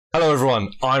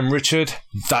everyone, I'm Richard,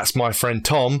 that's my friend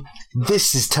Tom,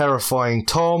 this is Terrifying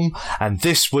Tom, and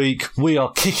this week we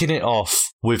are kicking it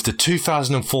off with the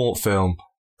 2004 film,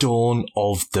 Dawn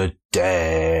of the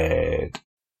Dead.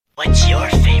 What's your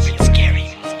favorite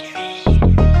scary movie?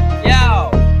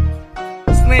 Yo,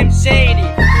 Slim Shady.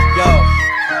 Yo,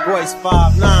 Royce 5'9".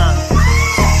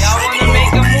 Y'all wanna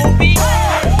make a movie?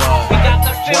 We got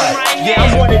the film right here. Yeah,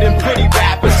 I'm one of them pretty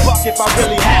rappers. Fuck if I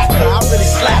really have to. I really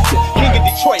slapped it. King of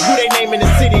Detroit, who they name in the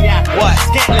city after? What?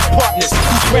 Scantless partners.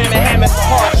 Who's ramming hammers for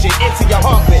hard shit into your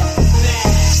heartbeat.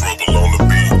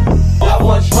 I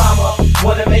want drama,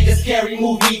 wanna make a scary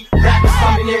movie. Rappers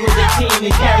coming in with their team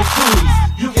and carry toolies.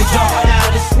 You can jump right out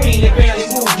of the screen and barely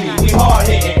move me. We hard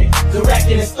hitting,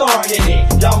 directing and starring in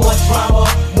it. Y'all want drama,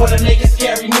 wanna make a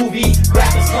scary movie.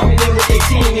 Rappers coming in with their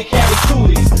team and carry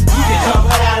toolies. You can jump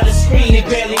right out of the screen and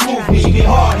barely move me. We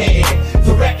hard hitting,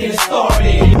 directing and starring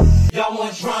in it. Y'all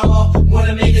want drama,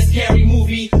 wanna make a scary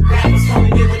movie. Rappers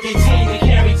coming in with their team and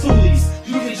carry toolies.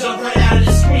 You can jump right out of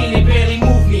the screen and barely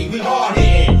move me. We hard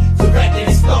hitting, directing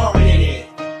and starring in it.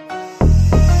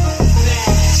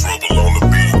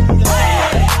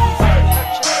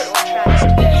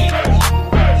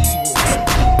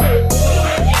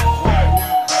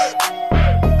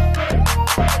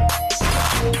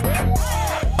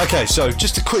 Okay, so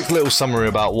just a quick little summary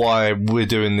about why we're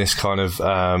doing this kind of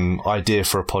idea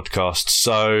for a podcast.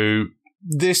 So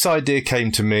this idea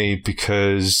came to me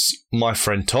because my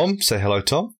friend Tom, say hello,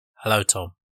 Tom. Hello,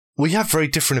 Tom. We have very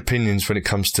different opinions when it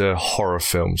comes to horror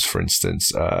films, for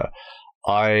instance.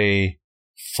 I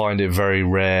find it very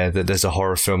rare that there's a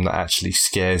horror film that actually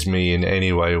scares me in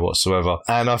any way whatsoever.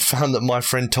 And I've found that my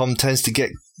friend Tom tends to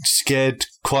get scared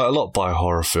quite a lot by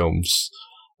horror films.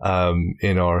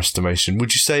 In our estimation.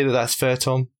 Would you say that that's fair,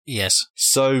 Tom? Yes.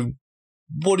 So,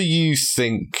 what do you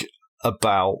think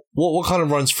about... What kind of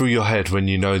runs through your head when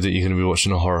you know that you're going to be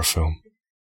watching a horror film?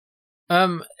 I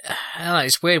don't know,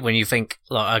 it's weird when you think,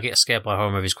 like, I get scared by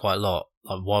horror movies quite a lot.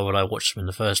 Like, why would I watch them in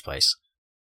the first place?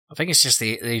 I think it's just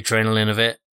the adrenaline of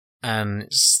it, and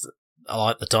I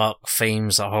like the dark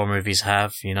themes that horror movies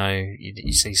have. You know,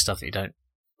 you see stuff that you don't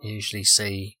usually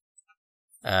see.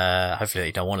 Hopefully that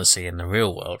you don't want to see in the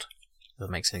real world, if that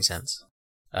makes any sense.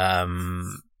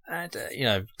 And, you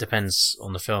know, depends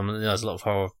on the film. There's a lot of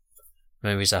horror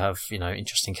movies that have, you know,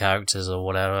 interesting characters or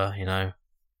whatever, you know,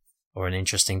 or an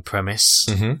interesting premise,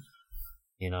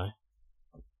 you know,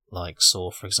 like Saw,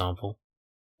 for example.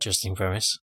 Interesting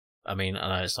premise. I mean, I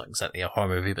know it's not exactly a horror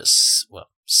movie, but,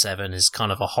 Seven is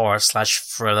kind of a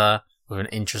horror/thriller with an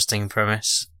interesting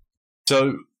premise.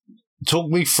 So,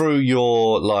 talk me through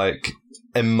your, like,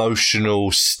 emotional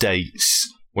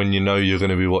states when you know you're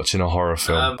going to be watching a horror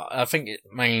film. I think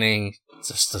mainly,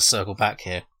 just to circle back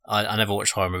here, I never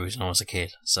watched horror movies when I was a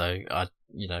kid, so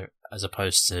you know, as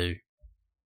opposed to,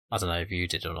 I don't know if you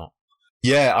did or not.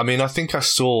 Yeah, I mean, I think I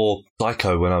saw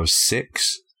Psycho when I was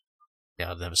 6.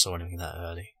 Yeah, I never saw anything that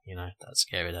early, you know, that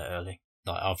scary that early.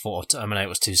 Like, I thought Terminator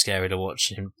was too scary to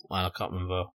watch, and I can't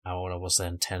remember how old I was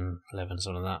then, 10, 11,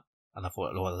 something like that. And I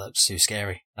thought, Lord, that was too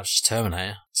scary. That was just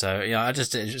Terminator. So, yeah, it's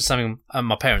just something,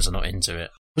 my parents are not into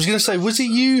it. I was going to say, was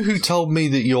it you who told me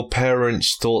that your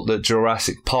parents thought that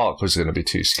Jurassic Park was going to be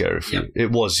too scary for you?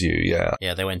 It was you, yeah.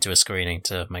 Yeah, they went to a screening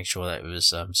to make sure that it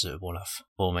was suitable enough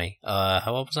for me. How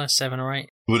old was I? 7 or 8?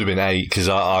 Would have been 8, because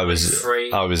I was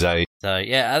 3. I was 8. So,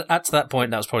 yeah, at that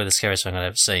point, that was probably the scariest thing I'd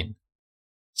ever seen.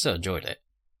 Still enjoyed it.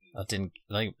 It didn't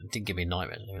give me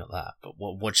nightmares or anything like that. But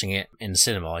watching it in the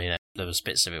cinema, you know, there was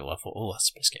bits of it where I thought, oh,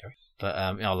 that's a bit scary.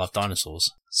 But, you know, I love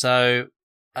dinosaurs. So,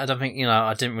 I don't think, you know,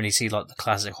 I didn't really see, like, the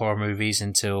classic horror movies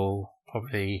until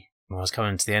probably when I was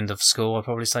coming to the end of school, I'd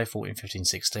probably say 14, 15,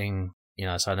 16. You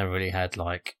know, so I never really had,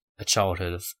 like, a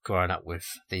childhood of growing up with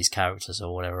these characters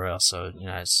or whatever else. So, you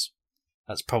know,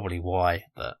 that's probably why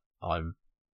that I'm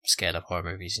scared of horror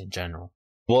movies in general.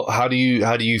 How do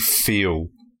you feel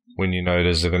when you know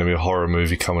there's going to be a horror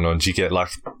movie coming on? Do you get,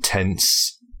 like,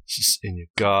 tense in your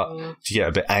gut? Do you get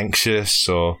a bit anxious,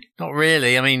 or? Not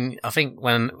really. I mean, I think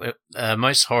when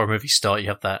most horror movies start, you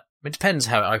have that. It depends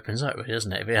how it opens up,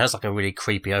 doesn't it? If it has like a really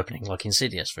creepy opening, like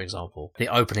Insidious, for example, the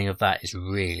opening of that is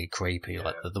really creepy.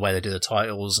 Like the way they do the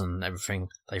titles and everything,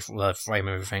 they frame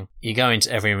everything. You go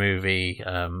into every movie,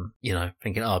 you know,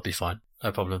 thinking, "Oh, I'll be fine,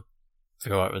 no problem,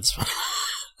 figure out with this one."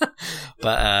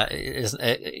 But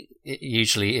it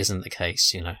usually isn't the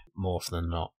case, you know, more often than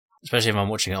not. Especially if I'm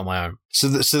watching it on my own. So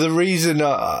the reason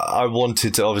I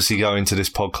wanted to obviously go into this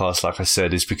podcast, like I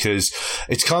said, is because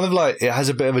it's kind of like it has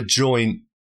a bit of a joint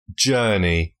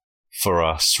journey for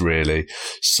us, really.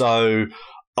 So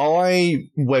I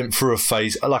went through a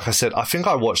phase, like I said, I think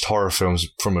I watched horror films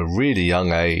from a really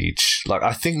young age. Like,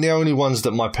 I think the only ones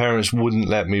that my parents wouldn't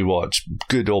let me watch,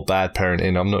 good or bad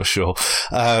parenting, I'm not sure,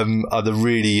 are the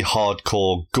really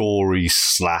hardcore, gory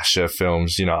slasher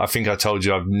films. You know, I think I told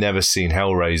you I've never seen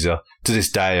Hellraiser. To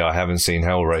this day, I haven't seen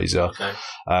Hellraiser.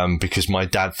 Okay. Because my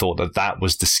dad thought that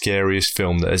was the scariest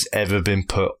film that has ever been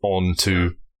put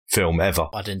onto film ever.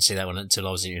 I didn't see that one until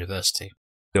I was at university.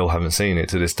 Still haven't seen it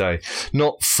to this day.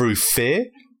 Not through fear,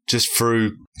 just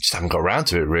haven't got around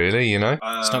to it really, you know?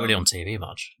 It's not really on TV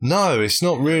much. No, it's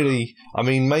not really. I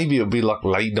mean, maybe it'll be like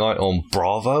late night on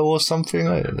Bravo or something.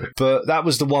 I don't know. But that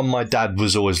was the one my dad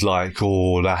was always like,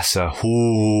 oh, that's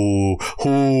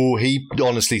he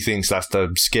honestly thinks that's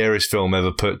the scariest film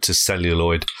ever put to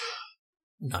celluloid.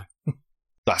 No.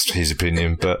 That's his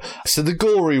opinion. But so the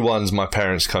gory ones my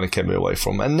parents kind of kept me away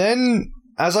from. And then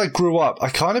as I grew up, I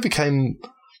kind of became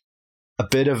a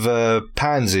bit of a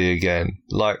pansy again.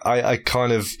 Like, I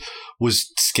kind of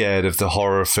was scared of the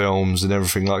horror films and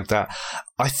everything like that.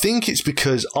 I think it's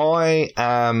because I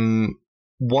am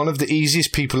one of the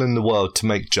easiest people in the world to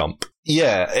make jump.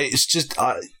 Yeah, it's just,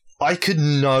 I could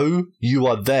know you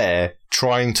are there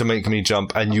trying to make me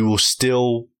jump and you will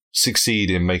still succeed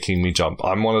in making me jump.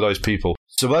 I'm one of those people.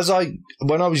 So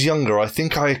when I was younger, I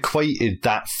think I equated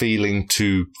that feeling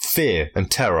to fear and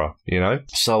terror, you know?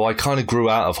 So I kind of grew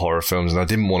out of horror films and I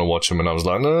didn't want to watch them, and I was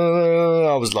like, no.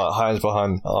 I was like hands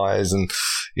behind eyes and,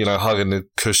 you know, hugging the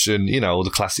cushion, you know, all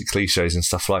the classic cliches and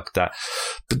stuff like that.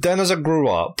 But then as I grew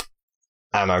up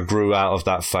and I grew out of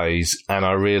that phase and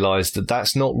I realized that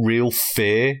that's not real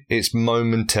fear. It's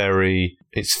momentary.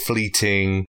 It's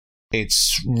fleeting.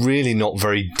 It's really not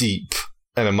very deep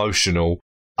and emotional.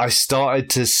 I started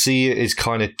to see it as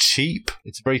kind of cheap.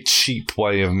 It's a very cheap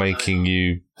way of making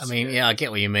you... I mean, yeah, I get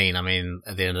what you mean. I mean,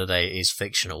 at the end of the day, it is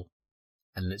fictional.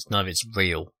 And none of it's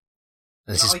real.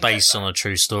 This is based on a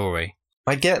true story.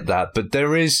 I get that, but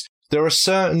there are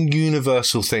certain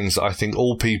universal things that I think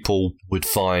all people would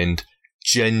find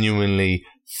genuinely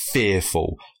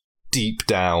fearful, deep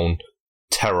down,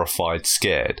 terrified,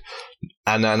 scared.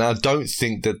 And I don't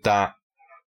think that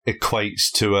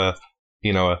equates to a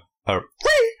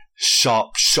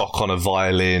sharp shock on a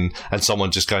violin and someone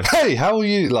just going, hey, how are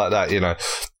you? Like that, you know.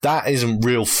 That isn't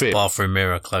real fear. Bathroom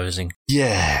mirror closing.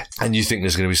 Yeah. And you think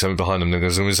there's going to be something behind them.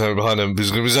 There's going to be something behind them. There's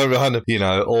going to be something behind them. You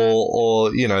know,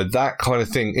 or you know, that kind of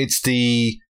thing. It's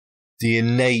the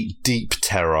innate deep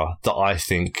terror that I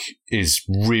think is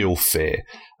real fear.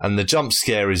 And the jump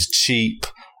scare is cheap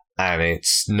and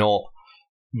it's not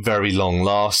very long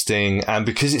lasting, and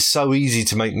because it's so easy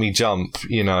to make me jump,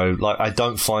 you know, like I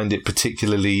don't find it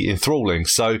particularly enthralling.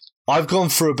 So I've gone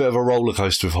through a bit of a roller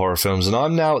coaster with horror films, and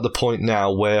I'm now at the point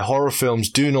now where horror films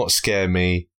do not scare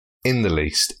me in the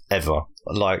least, ever.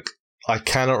 Like, I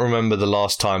cannot remember the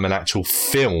last time an actual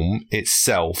film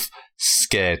itself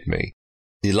scared me.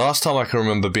 The last time I can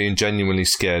remember being genuinely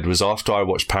scared was after I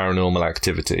watched Paranormal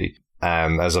Activity.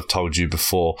 And as I've told you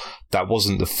before, that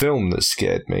wasn't the film that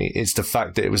scared me. It's the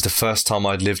fact that it was the first time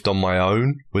I'd lived on my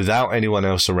own, without anyone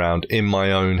else around, in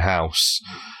my own house,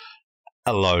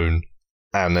 alone.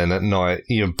 And then at night,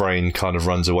 your brain kind of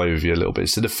runs away with you a little bit.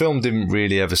 So the film didn't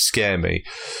really ever scare me.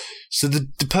 So the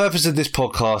purpose of this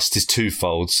podcast is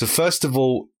twofold. So first of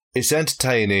all, it's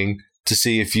entertaining to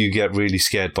see if you get really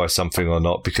scared by something or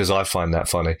not, because I find that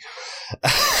funny.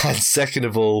 And second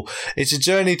of all, it's a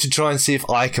journey to try and see if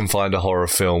I can find a horror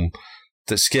film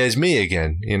that scares me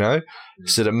again, you know,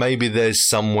 so that maybe there's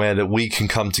somewhere that we can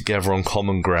come together on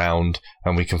common ground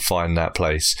and we can find that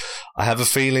place. I have a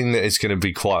feeling that it's going to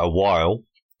be quite a while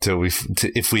till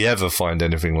if we ever find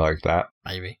anything like that.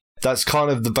 Maybe. That's kind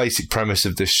of the basic premise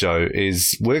of this show,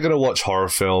 is we're going to watch horror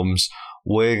films.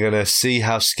 We're going to see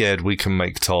how scared we can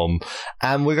make Tom,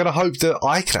 and we're going to hope that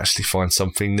I can actually find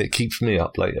something that keeps me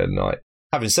up late at night.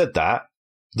 Having said that,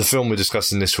 the film we're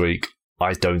discussing this week,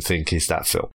 I don't think is that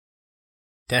film.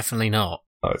 Definitely not.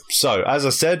 No. So, as I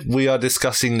said, we are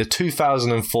discussing the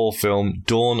 2004 film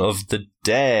Dawn of the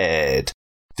Dead.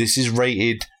 This is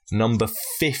rated number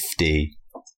 50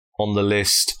 on the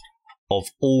list of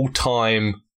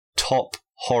all-time top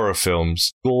horror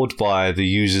films scored by the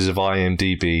users of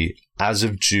IMDb as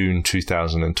of June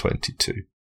 2022.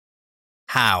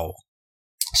 How?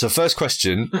 So first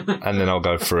question, and then I'll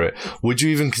go for it. Would you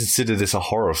even consider this a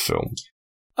horror film?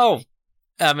 Oh,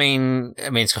 I mean,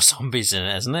 it's got zombies in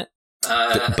it, hasn't it?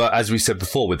 But as we said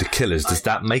before, with the killers, does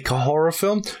that make a horror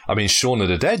film? I mean, Shaun of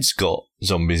the Dead's got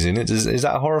zombies in it. Is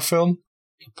that a horror film?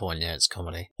 Good point, yeah, it's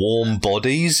comedy. Warm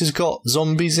Bodies has got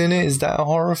zombies in it. Is that a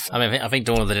horror film? I mean, I think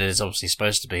Dawn of the Dead is obviously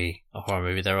supposed to be a horror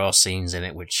movie. There are scenes in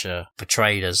it which are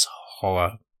portrayed as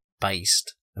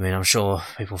horror-based. I mean, I'm sure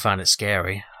people found it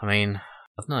scary. I mean,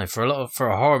 I don't know,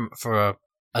 for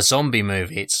a zombie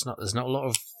movie, there's not a lot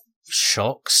of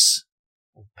shocks,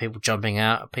 people jumping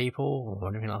out at people or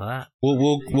anything like that.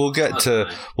 We'll get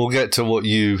to what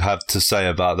you have to say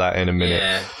about that in a minute.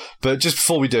 Yeah. But just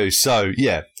before we do, so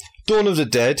yeah, Dawn of the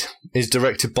Dead is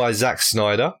directed by Zack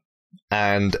Snyder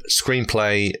and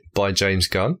screenplay by James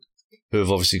Gunn, who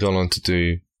have obviously gone on to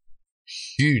do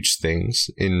huge things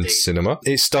in cinema.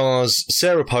 It stars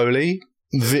Sarah Polley.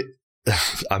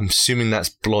 I'm assuming that's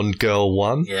Blonde Girl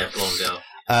 1. Yeah, Blonde Girl.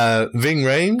 Ving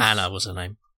Rhames. Anna was her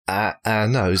name.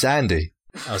 No, it was Andy.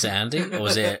 Oh, was it Andy? Or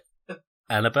was it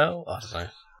Annabelle? I don't know.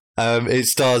 It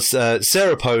stars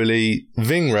Sarah Polley,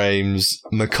 Ving Rhames,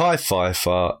 Mekhi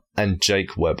Phifer, and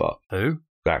Jake Weber. Who?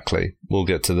 Exactly. We'll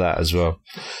get to that as well.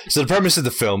 So the premise of the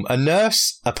film, a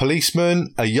nurse, a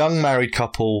policeman, a young married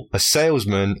couple, a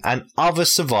salesman, and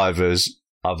assorted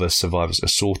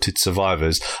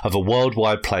survivors of a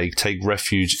worldwide plague take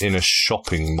refuge in a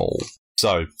shopping mall.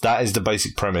 So that is the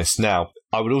basic premise. Now,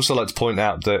 I would also like to point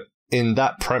out that in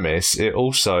that premise, it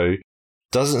also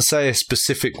doesn't say a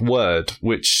specific word,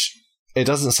 which it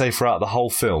doesn't say throughout the whole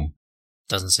film.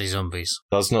 Doesn't say zombies.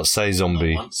 Does not say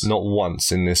zombie. Not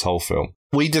once in this whole film.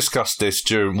 We discussed this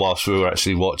whilst we were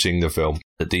actually watching the film,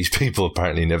 that these people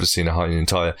apparently never seen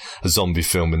a zombie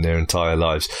film in their entire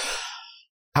lives.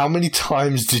 How many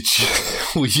times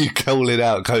were you calling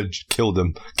out, go, kill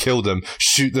them,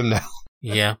 shoot them now?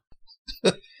 Yeah.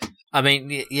 I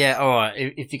mean, yeah, alright,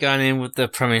 if you're going in with the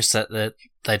premise that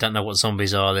they don't know what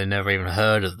zombies are, they've never even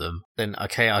heard of them, then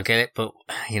okay, I get it, but,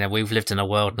 we've lived in a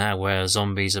world now where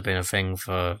zombies have been a thing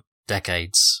for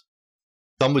decades.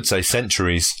 Some would say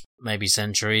centuries. Maybe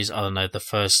centuries. I don't know, the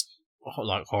first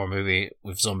horror movie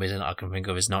with zombies in it I can think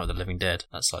of is Night of the Living Dead.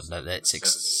 That's like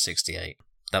 68.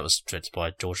 That was directed by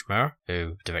George Romero,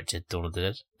 who directed Dawn of the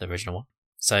Dead, the original one.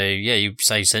 So, yeah, you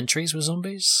say centuries with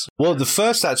zombies? Well, the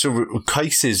first actual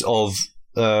cases of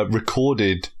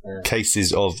recorded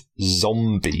cases of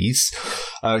zombies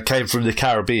came from the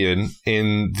Caribbean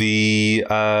in the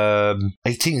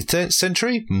 18th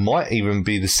century, might even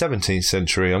be the 17th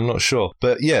century, I'm not sure.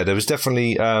 But yeah, there was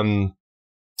definitely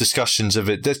discussions of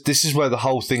it. This is where the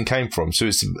whole thing came from. So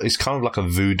it's kind of like a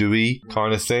voodoo-y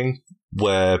kind of thing,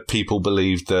 where people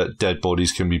believe that dead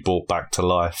bodies can be brought back to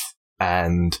life.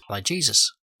 And like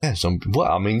Jesus. Yeah,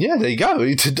 well, I mean, yeah, there you go.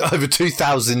 Over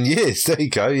 2,000 years. There you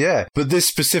go, yeah. But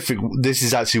this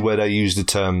is actually where they use the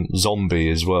term zombie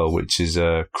as well, which is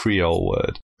a Creole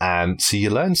word. And so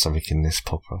you learn something in this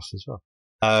podcast as well.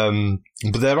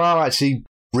 But there are actually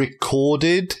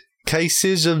recorded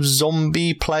cases of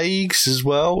zombie plagues as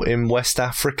well in West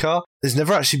Africa. There's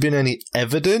never actually been any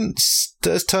evidence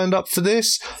that has turned up for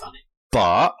this.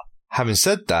 But having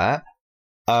said that,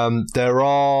 there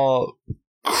are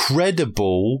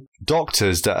credible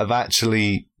doctors that have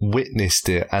actually witnessed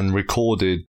it and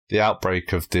recorded the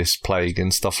outbreak of this plague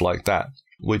and stuff like that,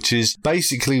 which is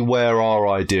basically where our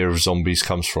idea of zombies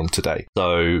comes from today.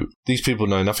 So these people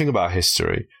know nothing about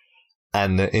history,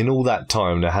 and in all that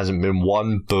time there hasn't been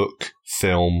one book,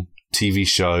 film, TV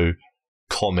show,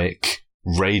 comic,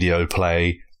 radio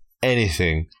play,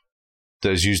 anything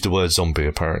that has used the word zombie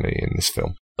apparently in this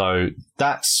film. So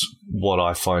that's what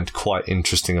I find quite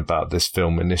interesting about this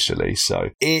film initially. So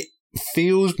it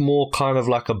feels more kind of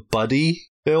like a buddy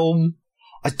film.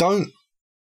 I don't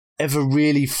ever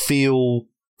really feel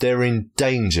they're in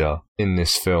danger in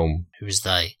this film. Who's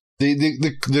they?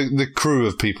 The crew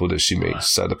of people that she meets. Right.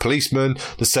 So the policeman,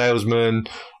 the salesman,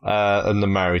 and the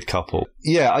married couple.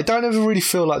 Yeah, I don't ever really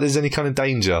feel like there's any kind of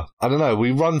danger. I don't know.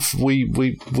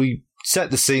 We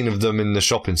set the scene of them in the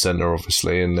shopping centre,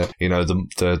 obviously, and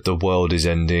the world is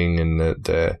ending, and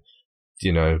the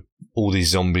all these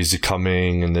zombies are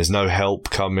coming, and there's no help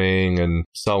coming, and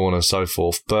so on and so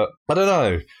forth. But I don't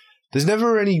know. There's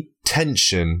never any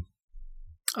tension.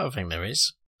 I don't think there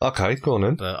is. Okay, go on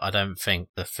then. But I don't think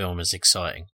the film is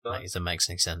exciting. If that makes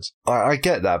any sense. I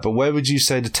get that, but where would you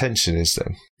say the tension is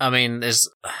then? I mean, there's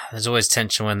always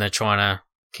tension when they're trying to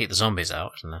keep the zombies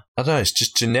out, isn't there? I don't know, it's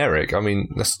just generic. I mean,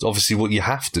 that's obviously what you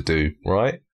have to do,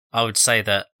 right? I would say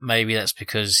that maybe that's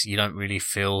because you don't really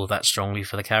feel that strongly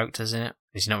for the characters in it.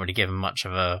 Because you're not really given much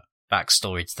of a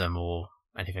backstory to them or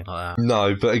anything like that.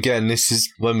 No, but again, this is,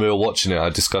 when we were watching it, I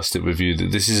discussed it with you,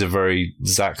 that this is a very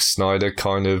Zack Snyder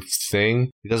kind of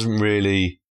thing. He doesn't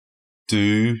really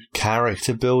do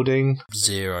character building.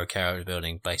 Zero character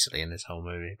building, basically, in this whole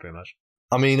movie, pretty much.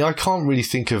 I mean, I can't really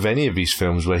think of any of these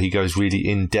films where he goes really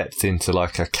in depth into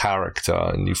like a character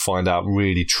and you find out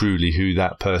really truly who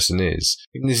that person is.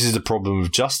 I think this is the problem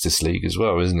with Justice League as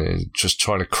well, isn't it? Just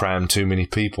trying to cram too many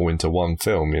people into one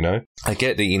film, you know? I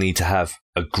get that you need to have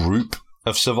a group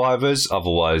of survivors,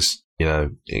 otherwise, you know,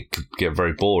 it could get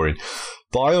very boring.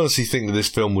 But I honestly think that this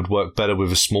film would work better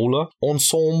with a smaller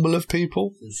ensemble of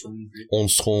people.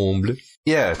 Ensemble.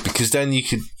 Yeah, because then you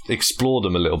could explore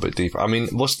them a little bit deeper. I mean,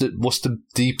 what's the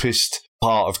deepest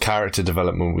part of character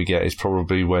development we get is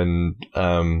probably when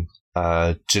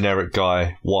generic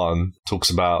guy 1 talks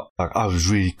about, like, I was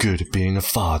really good at being a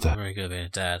father. Very good at being a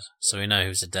dad. So we know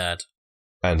who's a dad.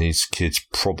 And his kid's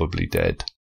probably dead.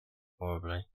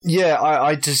 Probably. Yeah,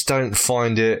 I just don't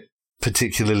find it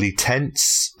particularly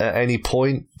tense at any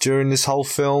point during this whole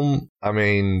film. I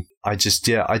mean, I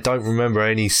don't remember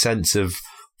any sense of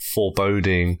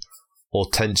foreboding or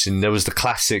tension. There was the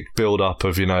classic build-up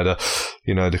of,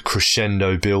 the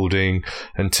crescendo building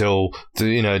until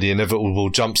the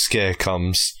inevitable jump scare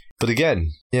comes. But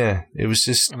again, yeah, it was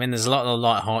just... I mean, there's a lot of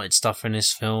light-hearted stuff in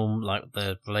this film, like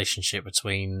the relationship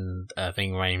between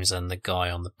Ving Rhames and the guy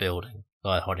on the building, the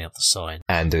guy holding up the sign.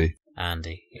 Andy,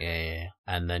 yeah.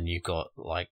 And then you got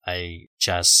like a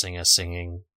jazz singer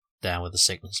singing Down with the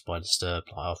Sickness by Disturbed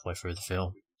like halfway through the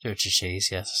film. Richard Cheese,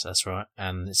 yes, that's right.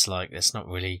 And it's like, it's not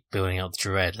really building up the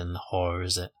dread and the horror,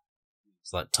 is it?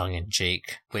 It's like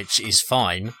tongue-in-cheek, which is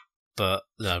fine, but,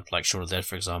 like Shaun of the Dead,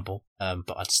 for example.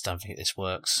 But I just don't think this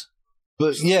works.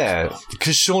 But yeah,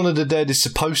 because Shaun of the Dead is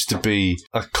supposed to be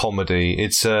a comedy.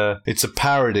 It's a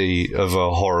parody of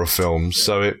a horror film,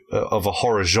 of a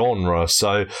horror genre.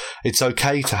 So it's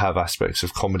okay to have aspects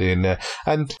of comedy in there,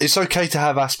 and it's okay to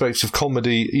have aspects of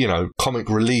comedy, comic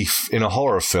relief in a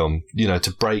horror film,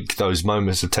 to break those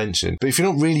moments of tension. But if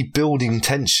you're not really building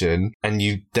tension and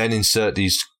you then insert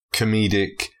these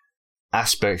comedic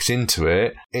aspects into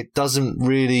it, it doesn't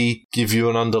really give you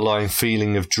an underlying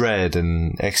feeling of dread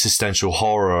and existential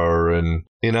horror, and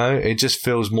it just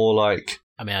feels more like...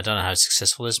 I mean, I don't know how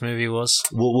successful this movie was.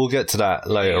 We'll get to that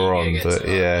later on, but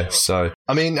yeah. So,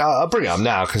 I mean, I'll bring it up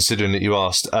now, considering that you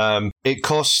asked. It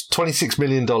cost $26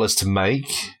 million to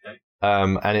make,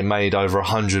 and it made over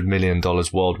 $100 million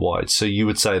worldwide. So you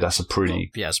would say that's a pretty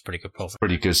good profit,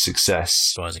 pretty good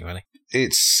success. Surprising, really.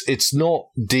 It's not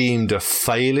deemed a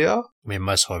failure. I mean,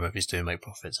 most horror movies do make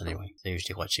profits anyway. They're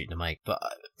usually quite cheap to make. But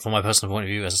from my personal point of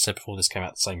view, as I said before, this came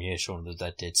out the same year Shaun of the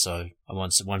Dead did. So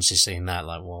once you've seen that,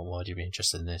 like, well, why do you be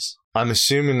interested in this? I'm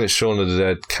assuming that Shaun of the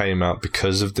Dead came out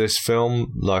because of this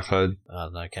film. Like I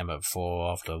don't know, it came out before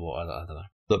or after what? I don't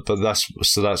know. But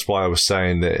that's why I was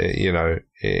saying that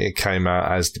it came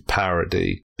out as the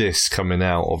parody. This coming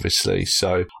out, obviously.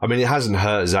 So I mean, it hasn't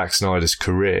hurt Zack Snyder's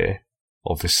career,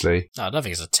 obviously. No, I don't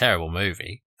think it's a terrible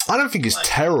movie. I don't think it's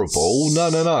terrible.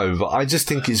 No. But I just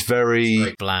think it's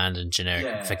very bland and generic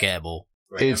and forgettable.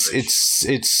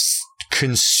 It's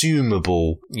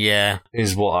consumable. Yeah.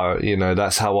 Is what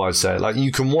that's how I'd say it. Like,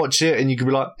 you can watch it and you can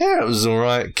be like, yeah, it was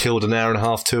alright, killed an hour and a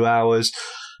half, 2 hours.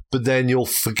 But then you'll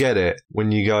forget it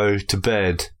when you go to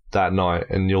bed that night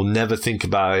and you'll never think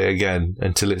about it again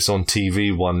until it's on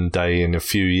TV one day in a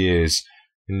few years.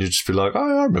 And you'll just be like,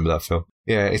 oh, I remember that film.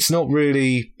 Yeah,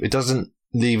 it doesn't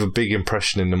leave a big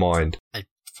impression in the mind. I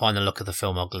find the look of the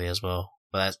film ugly as well.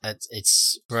 But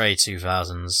it's very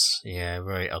 2000s. Yeah,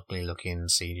 very ugly looking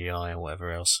CGI and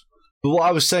whatever else. But what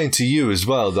I was saying to you as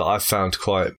well that I found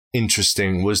quite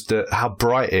interesting was that how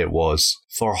bright it was.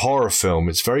 For a horror film,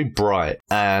 it's very bright,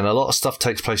 and a lot of stuff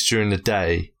takes place during the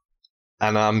day.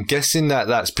 And I'm guessing that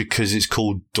that's because it's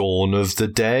called Dawn of the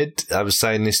Dead. I was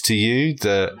saying this to you,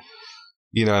 that,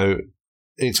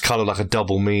 it's kind of like a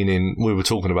double meaning. We were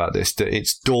talking about this, that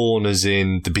it's dawn as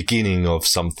in the beginning of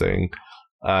something,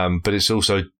 but it's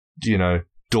also,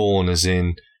 dawn as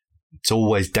in it's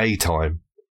always daytime.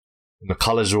 And the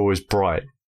colours are always bright.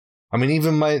 I mean,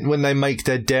 even when they make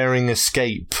their daring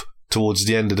escape towards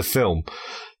the end of the film,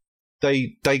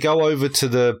 they go over to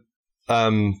the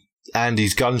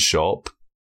Andy's gun shop,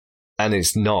 and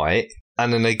it's night,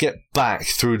 and then they get back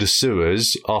through the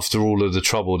sewers after all of the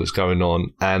trouble that's going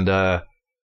on, and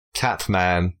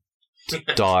Catman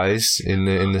dies in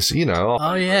the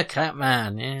Oh yeah,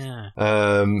 Catman,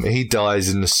 yeah. He dies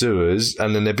in the sewers,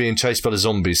 and then they're being chased by the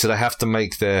zombies, so they have to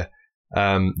make their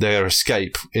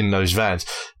escape in those vans.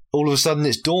 All of a sudden,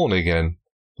 it's dawn again.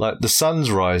 Like, the sun's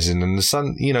rising, and the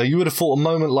sun, you would have thought a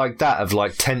moment like that of,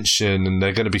 like, tension, and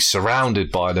they're going to be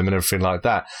surrounded by them and everything like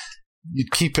that,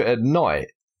 you'd keep it at night.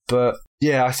 But,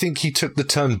 yeah, I think he took the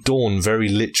term dawn very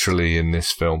literally in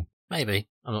this film. Maybe.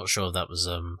 I'm not sure if that was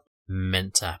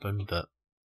meant to happen, but,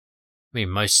 I mean,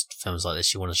 most films like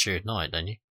this, you want to shoot at night, don't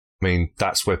you? I mean,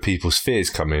 that's where people's fears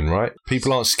come in, right?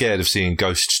 People aren't scared of seeing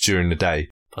ghosts during the day.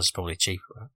 Plus, it's probably cheaper.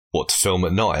 Right? What, to film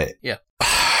at night? Yeah.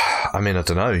 I mean, I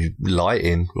don't know.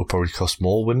 Lighting will probably cost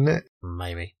more, wouldn't it?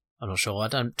 Maybe. I'm not sure. I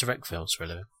don't direct films for a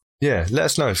living. Yeah, let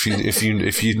us know if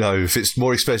you know if it's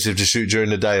more expensive to shoot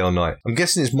during the day or night. I'm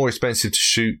guessing it's more expensive to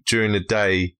shoot during the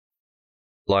day,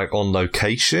 like on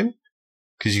location,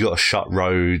 because you got to shut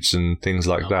roads and things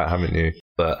like that, haven't you?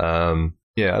 But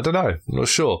yeah, I don't know. I'm not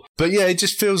sure. But yeah, it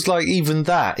just feels like even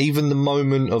the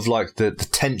moment of like the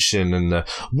tension and the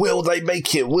will they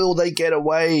make it? Will they get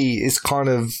away? Is kind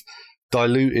of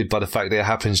diluted by the fact that it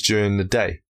happens during the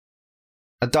day.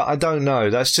 I don't know.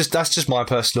 That's just my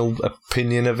personal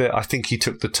opinion of it. I think he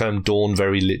took the term dawn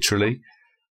very literally.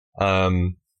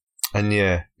 And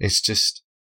yeah, it's just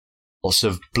lots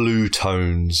of blue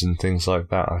tones and things like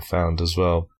that I found as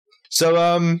well. So,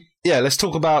 yeah, let's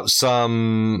talk about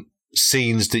some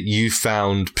scenes that you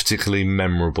found particularly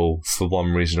memorable for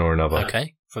one reason or another.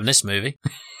 Okay, from this movie.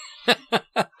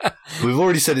 We've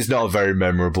already said it's not a very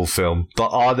memorable film, but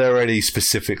are there any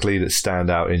specifically that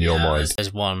stand out in your mind?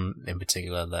 There's one in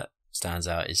particular that stands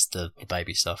out, is the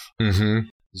baby stuff. Mm-hmm.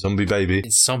 Zombie baby.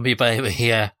 It's zombie baby,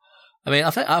 yeah. I mean,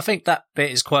 I think that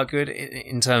bit is quite good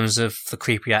in terms of the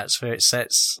creepy atmosphere it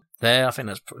sets there. I think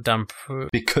that's done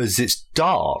because it's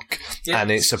dark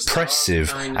and it's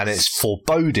oppressive and it's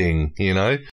foreboding, you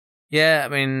know? Yeah, I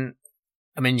mean,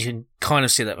 you can kind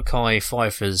of see that Mekhi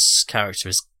Phifer's character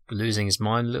is losing his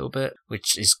mind a little bit,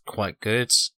 which is quite good.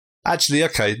 Actually,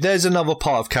 okay, there's another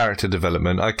part of character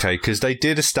development, okay, because they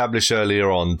did establish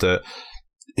earlier on that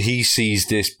he sees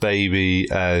this baby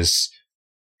as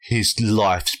his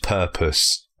life's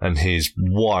purpose and his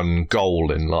one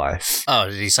goal in life. Oh,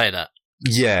 did he say that?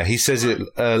 Yeah, he says it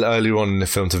earlier on in the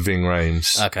film to Ving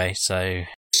Rhames. Okay,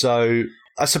 so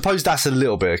I suppose that's a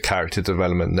little bit of character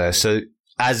development there. So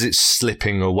as it's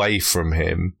slipping away from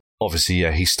him, obviously,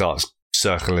 yeah, he starts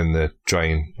circling the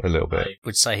drain a little bit. I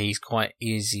would say he's quite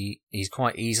easily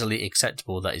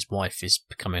acceptable that his wife is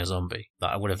becoming a zombie.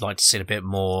 Like, I would have liked to see a bit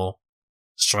more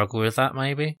struggle with that,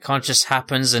 maybe. Kind of just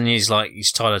happens and he's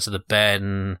tied her to the bed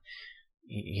and,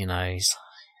 you know, he's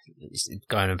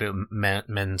going a bit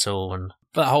mental.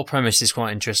 But the whole premise is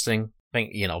quite interesting. I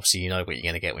think, you know, obviously you know what you're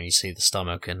going to get when you see the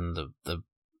stomach and the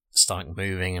stomach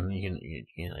moving and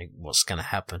you know what's going to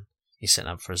happen. You're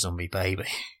setting up for a zombie baby.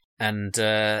 And,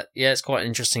 yeah, it's quite an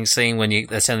interesting scene when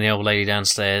they're sending the old lady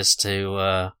downstairs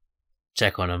to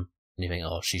check on him. And you think,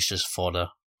 oh, she's just fodder.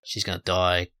 She's going to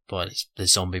die by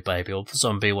this zombie baby or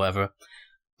zombie, whatever.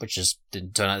 But just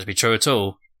didn't turn out to be true at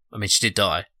all. I mean, she did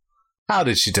die. How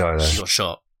did she die, then? She got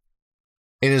shot.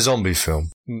 In a zombie film?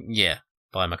 Yeah,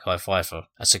 by Mekhi Phifer.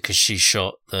 I said because she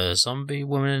shot the zombie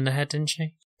woman in the head, didn't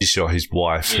she? She shot his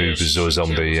wife, who was a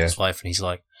zombie, yeah. His wife, and he's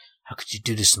like, how could you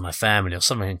do this to my family? Or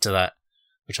something to that.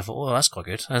 Which I thought, oh, that's quite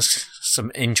good. That's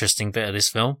some interesting bit of this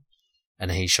film. And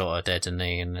then he shot her dead, didn't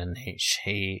he? And then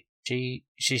she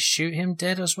shoot him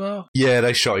dead as well? Yeah,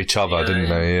 they shot each other, didn't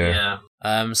they? Yeah.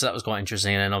 So that was quite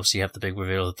interesting. And then obviously you have the big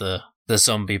reveal of the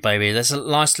zombie baby. There's a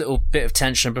nice little bit of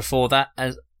tension before that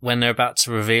when they're about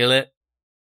to reveal it,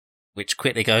 which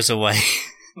quickly goes away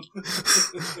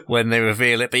when they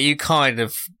reveal it. But you kind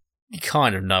of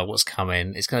know what's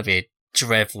coming. It's going to be a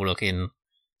dreadful looking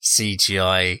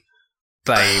CGI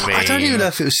baby. I don't even know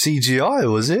if it was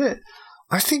CGI, was it?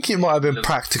 I think it might have been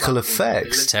practical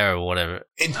effects. Terrible, whatever.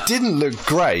 It didn't look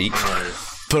great,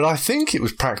 but I think it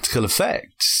was practical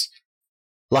effects.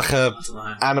 Like a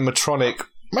animatronic.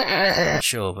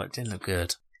 Sure, but it didn't look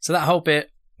good. So that whole bit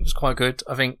was quite good.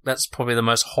 I think that's probably the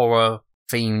most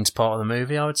horror-themed part of the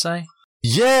movie, I would say.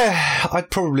 Yeah, I'd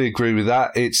probably agree with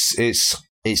that.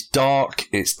 It's dark,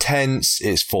 it's tense,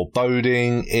 it's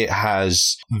foreboding, it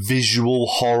has visual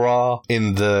horror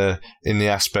in the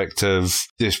aspect of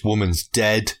this woman's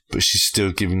dead, but she's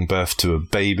still giving birth to a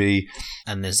baby.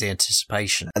 And there's the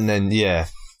anticipation. And then, yeah,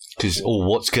 because,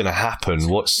 what's going to happen?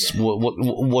 What is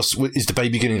the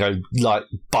baby going to go, like,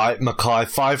 bite Mekhi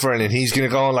Phifer and then he's going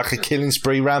to go on, like, a killing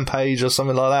spree rampage or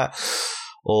something like that?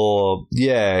 Or,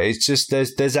 yeah, it's just,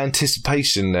 there's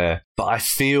anticipation there. But I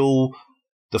feel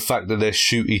the fact that they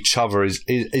shoot each other is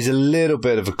a little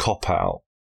bit of a cop-out.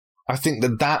 I think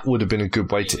that would have been a good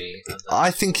way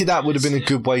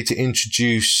to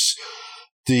introduce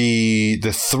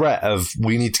the threat of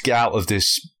we need to get out of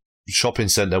this shopping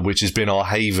centre, which has been our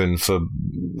haven for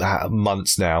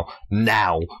months now,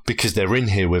 because they're in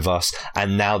here with us,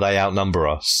 and now they outnumber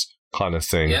us, kind of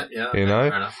thing. Yeah, you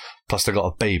know? Plus they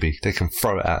got a baby, they can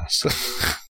throw it at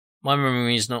us. My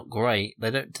memory is not great.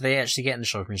 Do they actually get in the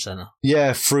shopping centre?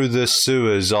 Yeah, through the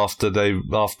sewers after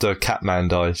Catman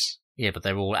dies. Yeah, but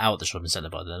they're all out the shopping centre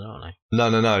by then, aren't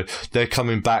they? No. They're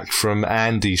coming back from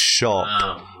Andy's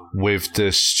shop with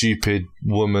the stupid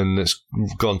woman that's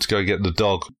gone to go get the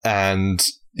dog. And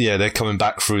yeah, they're coming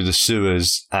back through the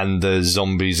sewers and the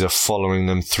zombies are following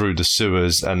them through the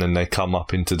sewers, and then they come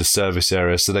up into the service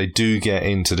area. So they do get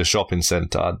into the shopping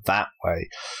centre that way,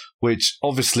 which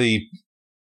obviously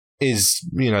is,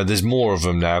 there's more of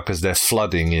them now because they're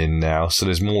flooding in now. So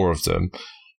there's more of them.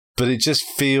 But it just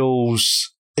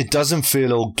it doesn't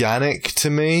feel organic to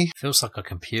me. It feels like a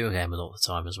computer game a lot of the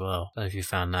time as well. I don't know if you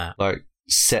found that. Like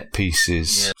set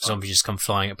pieces. Yeah, zombies just come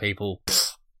flying at people.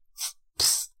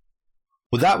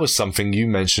 Well, that was something you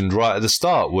mentioned right at the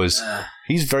start, was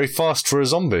he's very fast for a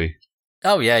zombie.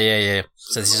 Oh, yeah.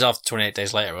 So this is after 28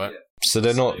 days later, right? So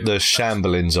they're not the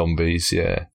shambling zombies,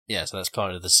 yeah. Yeah, so that's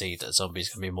part of the seed that zombies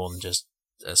can be more than just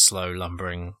a slow,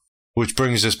 lumbering... Which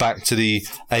brings us back to the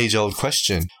age-old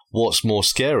question. What's more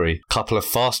scary? A couple of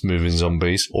fast-moving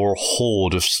zombies or a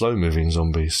horde of slow-moving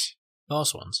zombies?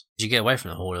 Fast ones. You get away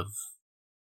from the horde of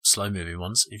slow-moving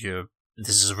ones if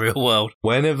this is a real world.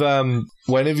 When have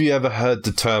you ever heard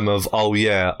the term of, oh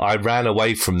yeah, I ran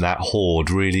away from that horde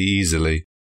really easily?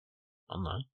 I don't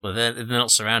know. Well, they're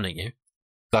not surrounding you.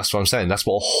 That's what I'm saying. That's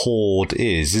what a horde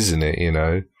is, isn't it,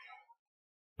 What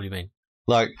do you mean?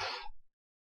 Like,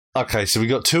 okay, so we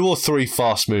got 2 or 3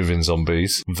 fast-moving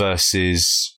zombies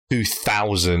versus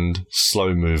 2,000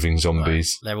 slow-moving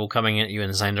zombies. Right. They're all coming at you in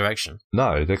the same direction.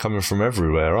 No, they're coming from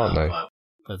everywhere, aren't they?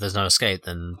 But if there's no escape,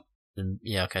 then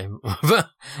yeah, okay.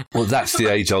 Well, that's the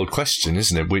age-old question,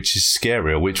 isn't it? Which is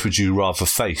scarier? Which would you rather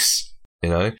face?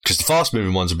 Because the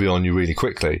fast-moving ones will be on you really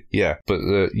quickly, yeah, but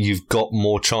you've got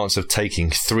more chance of taking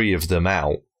 3 of them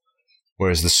out,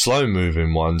 whereas the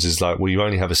slow-moving ones is like, well, you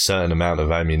only have a certain amount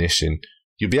of ammunition.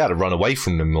 You'll be able to run away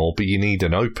from them more, but you need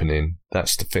an opening.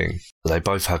 That's the thing. They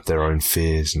both have their own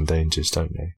fears and dangers,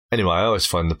 don't they? Anyway, I always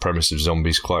find the premise of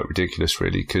zombies quite ridiculous,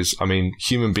 really, because,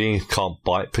 human beings can't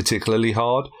bite particularly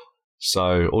hard.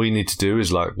 So all you need to do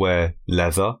is wear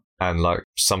leather and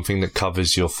something that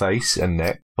covers your face and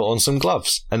neck, put on some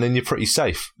gloves, and then you're pretty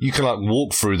safe. You can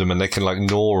walk through them and they can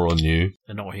gnaw on you.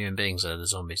 They're not human beings, they're the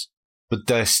zombies. But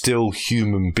they're still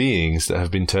human beings that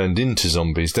have been turned into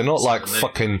zombies. They're not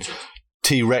fucking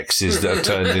T-Rexes that are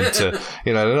turned into,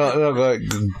 they're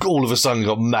not all of a sudden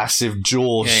got massive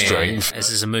jaw strength. Yeah. This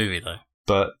is a movie though.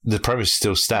 But the premise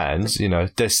still stands,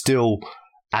 they're still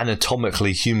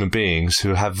anatomically human beings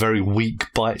who have very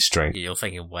weak bite strength. You're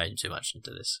thinking way too much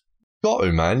into this. Got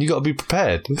to, man. You got to be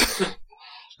prepared.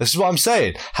 This is what I'm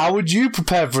saying. How would you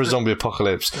prepare for a zombie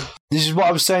apocalypse? This is what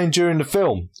I was saying during the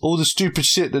film. All the stupid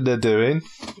shit that they're doing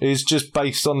is just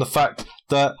based on the fact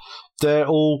that they're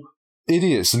all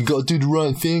idiots and got to do the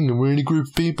right thing and we're in a group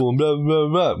of people and blah, blah,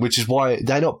 blah, which is why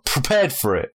they're not prepared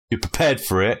for it. You're prepared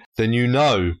for it, then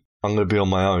I'm going to be on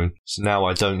my own. So now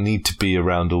I don't need to be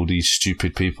around all these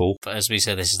stupid people. But as we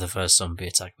said, this is the first zombie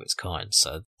attack of its kind,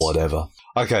 so... Whatever.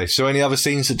 Okay, so any other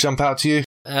scenes that jump out to you?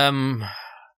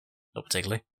 Not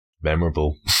particularly.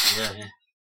 Memorable. Yeah.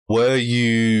 Were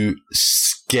you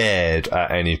scared at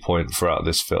any point throughout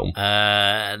this film?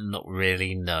 Not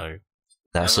really, no.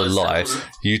 That's a lie.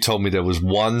 You told me there was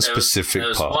one specific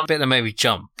part. There was one bit that made me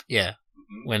jump, yeah.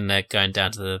 When they're going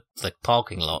down to the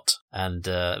parking lot and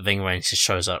Ving Rhames just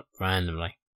shows up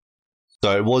randomly.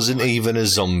 So it wasn't even a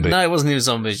zombie? No, it wasn't even a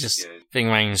zombie, it's just Ving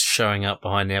Rhames showing up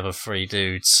behind the other 3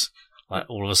 dudes.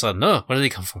 All of a sudden, where did he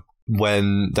come from?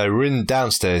 When they were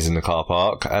downstairs in the car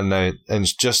park and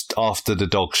just after the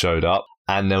dog showed up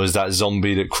and there was that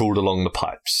zombie that crawled along the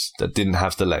pipes that didn't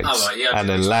have the legs and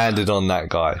then landed on that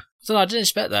guy. So I didn't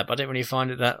expect that, but I didn't really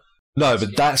find it that... No,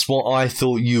 but that's what I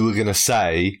thought you were going to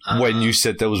say when you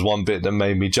said there was one bit that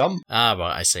made me jump. Ah,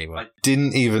 right, I see. Right. I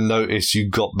didn't even notice you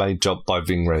got made jump by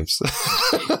Ving Rhames.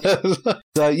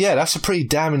 So, yeah, that's a pretty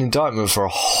damning indictment for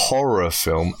a horror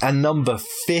film. And number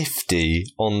 50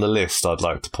 on the list, I'd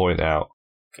like to point out.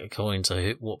 According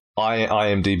to what?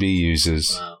 IMDb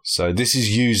users. Wow. So this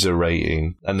is user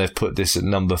rating, and they've put this at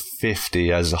number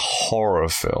 50 as a horror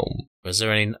film. Was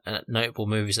there any notable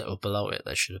movies that were below it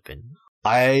that should have been?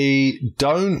 I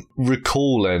don't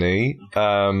recall any,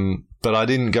 but I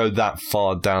didn't go that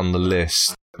far down the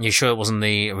list. You sure it wasn't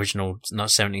the original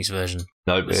 70s version?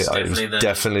 No, it was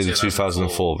definitely the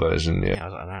 2004 version, yeah. I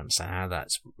don't understand how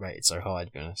that's rated so high,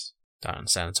 to be honest. Don't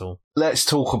understand at all. Let's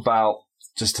talk about,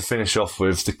 just to finish off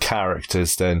with, the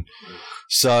characters then.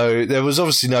 So there was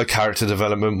obviously no character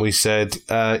development, we said.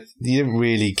 You didn't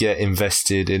really get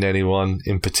invested in anyone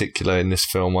in particular in this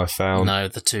film, I found. No,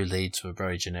 the 2 leads were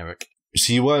very generic.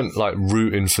 So you weren't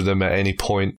rooting for them at any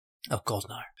point? Oh, God,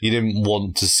 no. You didn't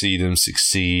want to see them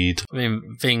succeed? I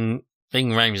mean, Ving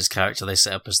Ving Rhames' character they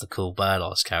set up as the cool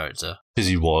badass character. Because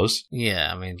he was.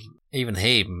 Yeah, I mean, even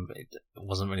he, it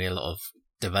wasn't really a lot of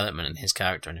development in his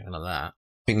character or anything like that. I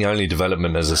think the only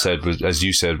development, as I said, was, as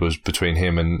you said, was between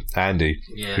him and Andy,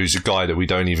 who's a guy that we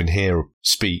don't even hear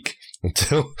speak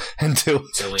until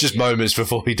just moments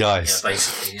before he dies. Yeah,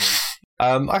 basically,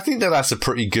 yeah. I think that's a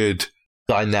pretty good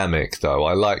dynamic, though.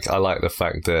 I like the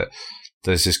fact that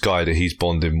there's this guy that he's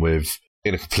bonding with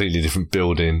in a completely different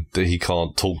building that he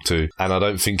can't talk to, and I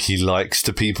don't think he likes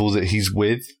the people that he's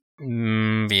with.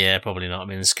 Yeah, probably not. I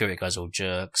mean, the security guys are all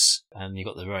jerks, and you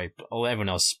got everyone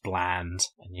else is bland,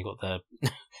 and you got the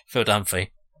Phil Dunphy,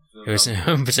 who is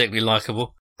particularly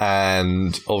likable.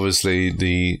 And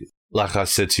obviously, like I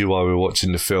said to you while we were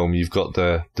watching the film, you've got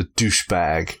the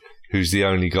douchebag, who's the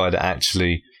only guy that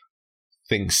actually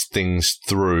thinks things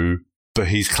through, but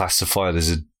he's classified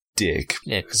as a dick.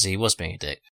 Yeah, because he was being a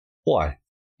dick. Why?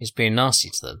 He's being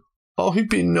nasty to them. Oh, he'd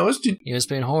been nasty. He was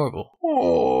being horrible.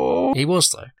 Oh. He was,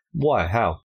 though. Why?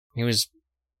 How? He's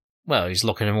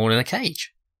locking them all in a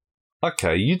cage.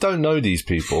 Okay, you don't know these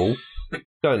people. You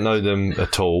don't know them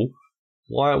at all.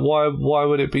 Why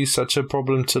would it be such a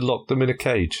problem to lock them in a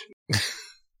cage?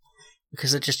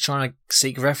 Because they're just trying to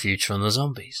seek refuge from the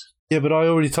zombies. Yeah, but I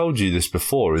already told you this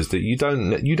before, is that you don't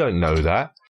know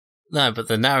that. No, but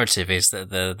the narrative is that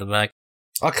the bag.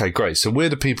 Okay, great. So we're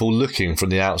the people looking from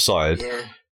the outside. Yeah.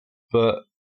 But,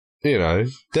 you know,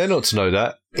 they're not to know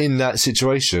that in that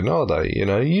situation, are they? You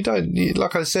know,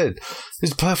 like I said,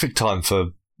 it's the perfect time for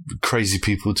crazy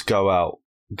people to go out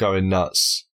going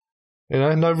nuts. You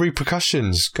know, no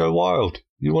repercussions. Go wild.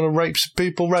 You want to rape some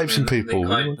people? Rape some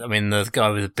people. I mean, the guy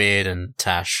with the beard and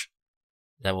Tash.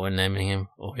 Is that what we're naming him?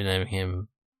 Or we're naming him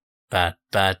bad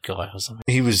guy or something?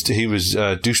 He was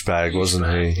douchebag, wasn't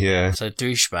he? Yeah. So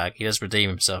douchebag, he does redeem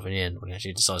himself in the end when he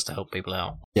actually decides to help people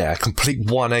out. Yeah, a complete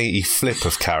 180 flip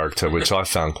of character, which I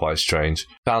found quite strange.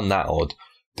 Found that odd.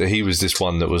 That he was this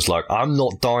one that was like, I'm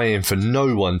not dying for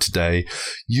no one today.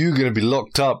 You're going to be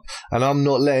locked up, and I'm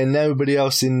not letting nobody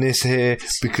else in this here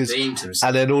because.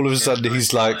 And then all of a sudden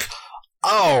he's like,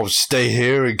 I'll stay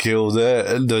here and kill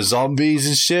the zombies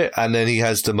and shit. And then he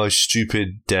has the most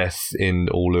stupid death in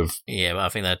all of. Yeah, but I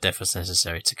think that death was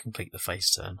necessary to complete the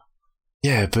face turn.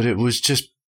 Yeah, but it was just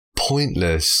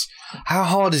pointless. How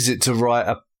hard is it to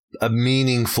write a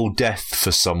meaningful death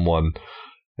for someone?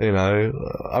 You know,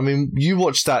 I mean, you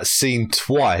watched that scene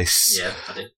twice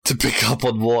I did. to pick up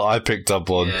on what I picked up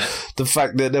on. Yeah. The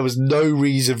fact that there was no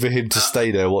reason for him to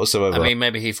stay there whatsoever. I mean,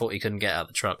 maybe he thought he couldn't get out of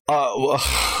the truck. Well,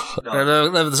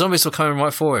 The zombies were coming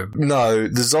right for him. no,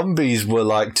 the zombies were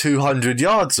like 200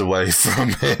 yards away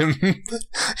from him.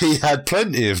 He had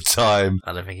plenty of time.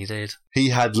 I don't think he did. He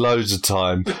had loads of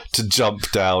time to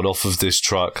jump down off of this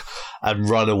truck and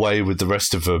run away with the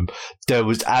rest of them. There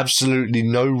was absolutely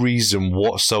no reason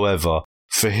whatsoever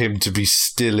for him to be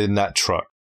still in that truck.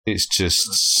 It's just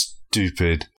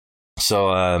stupid.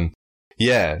 So,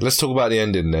 yeah, let's talk about the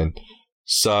ending then.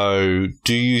 So,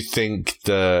 do you think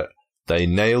that they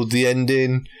nailed the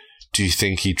ending? Do you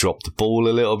think he dropped the ball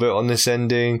a little bit on this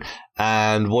ending?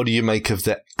 And what do you make of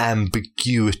the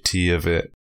ambiguity of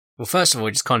it? Well, first of all,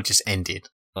 it just kind of just ended.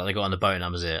 Like, they got on the boat and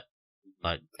that was it.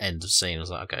 Like, end of scene. I was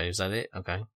like, okay, is that it?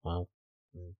 Okay, well.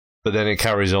 But then it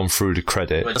carries on through the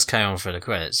credit. It does carry on through the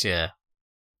credits, yeah.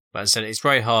 But as I said, it's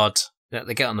very hard.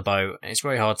 They get on the boat, and it's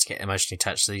very hard to get emotionally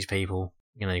attached to these people.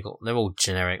 You know, they're all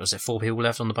generic. Was there 4 people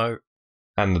left on the boat?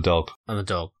 And the dog. And the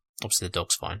dog. Obviously, the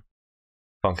dog's fine.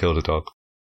 Can't kill the dog.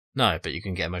 No, but you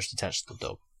can get emotionally attached to the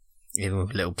dog. Even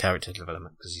with little character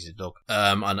development, because he's a dog.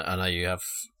 I know you have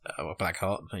a black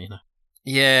heart, but you know.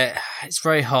 Yeah, it's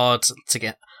very hard to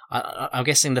get. I'm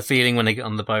guessing the feeling when they get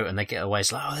on the boat and they get away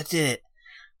is like, oh, they did it.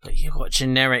 But you've got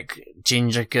generic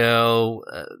ginger girl,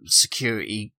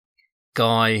 security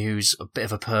guy who's a bit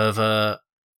of a pervert.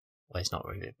 Well, he's not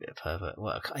really a bit of a pervert.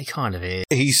 Well, he kind of is.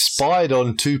 He spied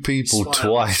on 2 people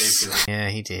twice. Yeah,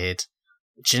 he did.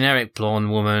 Generic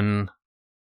blonde woman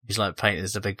who's like painted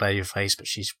as a big baby face, but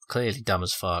she's clearly dumb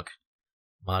as fuck.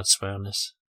 Am I allowed to swear on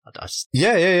this?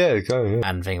 Yeah. Go, yeah.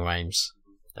 And Ving Rhames.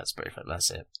 That's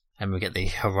it. And we get the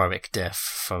heroic death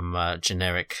from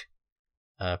generic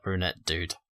brunette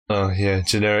dude. Oh, yeah,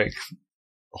 generic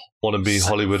wannabe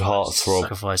Hollywood heartthrob.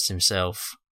 Sacrificed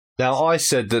himself. Now, I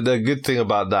said that the good thing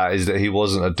about that is that he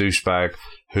wasn't a douchebag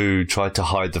who tried to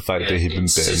hide the fact that he'd been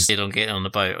bitten. Insisted on getting on the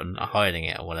boat and hiding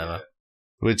it or whatever.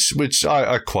 Which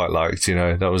I quite liked, you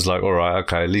know. That was like, all right,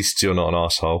 okay, at least you're not an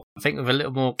asshole. I think with a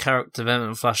little more character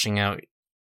development flashing out,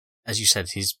 as you said,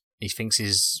 he thinks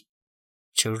his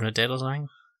children are dead or something.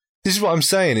 This is what I'm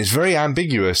saying. It's very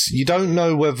ambiguous. You don't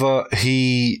know whether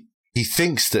he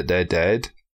thinks that they're dead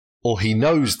or he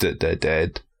knows that they're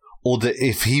dead, or that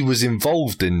if he was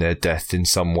involved in their death in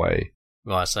some way.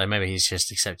 Right, so maybe he's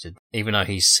just accepted, even though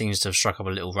he seems to have struck up a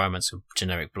little romance with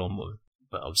generic blonde woman.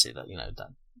 But obviously,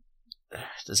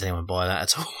 does anyone buy that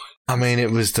at all? I mean,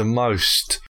 it was the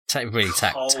most Really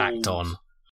tacked on.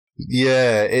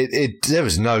 Yeah, there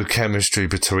was no chemistry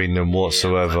between them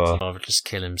whatsoever. He'd rather just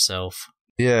kill himself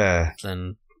Yeah.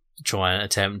 than try and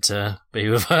attempt to be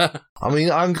with her. I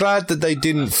mean, I'm glad that they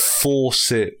didn't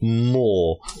force it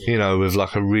more, with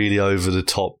like a really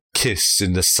over-the-top kiss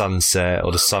in the sunset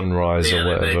or the sunrise or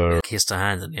whatever. They kissed her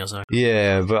hand and he was like,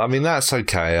 Yeah, but I mean, that's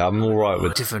okay. I'm all right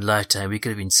with... different lifetime, we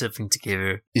could have been surfing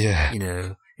together.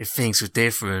 Yeah. If things were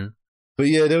different. But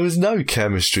yeah, there was no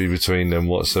chemistry between them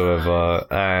whatsoever,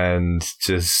 and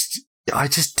I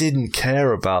just didn't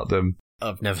care about them.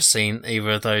 I've never seen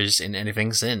either of those in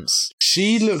anything since.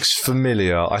 She looks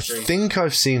familiar. I think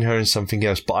I've seen her in something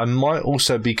else, but I might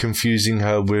also be confusing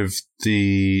her with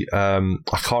the... I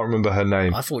can't remember her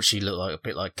name. I thought she looked a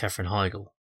bit like Katherine Heigl.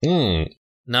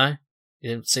 No? You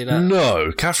didn't see that?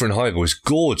 No, Katherine Heigl is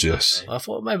gorgeous. I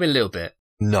thought maybe a little bit.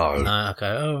 No. No, okay.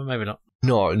 Oh, maybe not.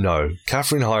 No.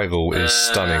 Katherine Heigl is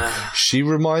stunning. She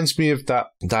reminds me of that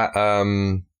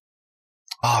I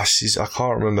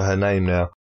can't remember her name now.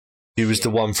 She was the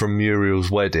one from Muriel's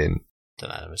Wedding. Don't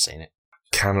know, I've never seen it.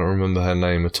 Cannot remember her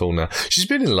name at all now. She's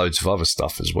been in loads of other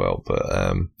stuff as well, but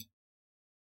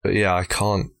yeah, I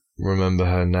can't remember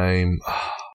her name.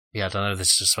 Yeah, I don't know if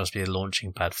this is supposed to be a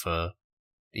launching pad for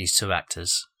these two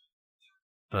actors.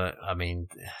 But, I mean,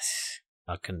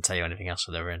 I couldn't tell you anything else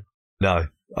that they're in. No.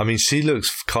 I mean, she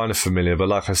looks kind of familiar, but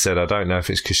like I said, I don't know if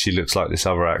it's because she looks like this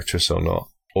other actress or not,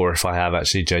 or if I have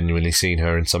actually genuinely seen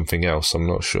her in something else. I'm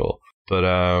not sure. But,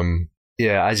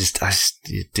 yeah, I just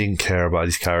didn't care about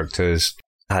these characters.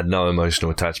 I had no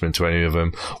emotional attachment to any of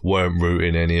them, weren't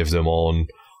rooting any of them on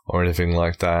or anything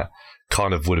like that.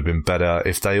 Kind of would have been better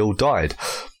if they all died.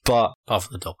 But apart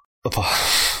from the dog.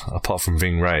 Apart from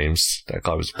Ving Rhames, that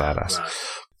guy was a badass. Right.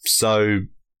 So,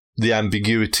 the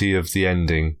ambiguity of the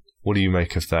ending, what do you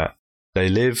make of that? They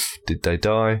live? Did they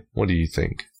die? What do you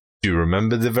think? Do you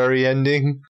remember the very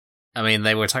ending? I mean,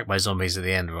 they were attacked by zombies at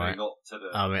the end, right?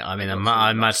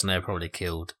 I imagine they were probably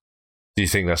killed. Do you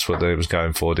think that's what they was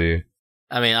going for, do you?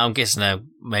 I mean, I'm guessing they're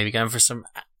maybe going for some...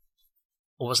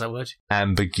 What was that word?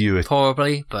 Ambiguity.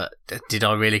 Probably, but did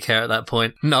I really care at that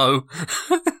point? No.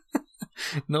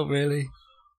 Not really.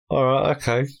 Alright,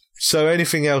 okay. So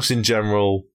anything else in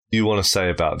general you want to say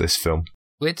about this film?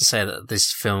 Weird to say that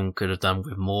this film could have done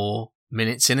with more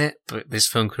minutes in it, but this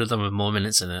film could have done with more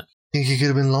minutes in it. I think it could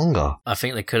have been longer. I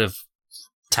think they could have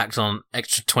tacked on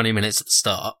extra 20 minutes at the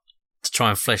start to try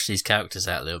and flesh these characters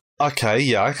out a little. Okay,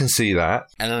 yeah, I can see that.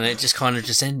 And then it just kind of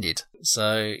just ended.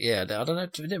 So, yeah, I don't know,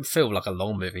 it didn't feel like a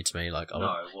long movie to me. Like,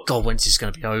 God, when's this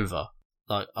going to be over?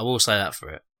 Like, I will say that for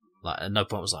it. Like, at no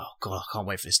point was like, oh, God, I can't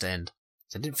wait for this to end.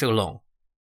 So it didn't feel long.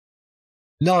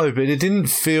 No, but it didn't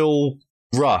feel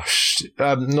rushed.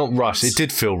 Not rushed. It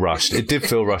did feel rushed. It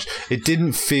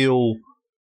didn't feel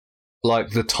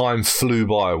like the time flew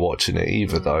by watching it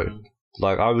either, though.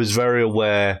 Like, I was very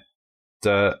aware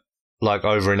that, like,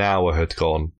 over an hour had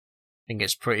gone. I think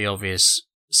it's pretty obvious,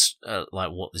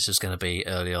 like, what this was going to be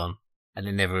early on, and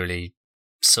it never really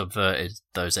subverted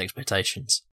those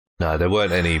expectations. No, there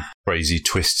weren't any crazy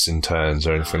twists and turns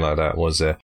or anything like that, was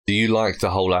there? Do you like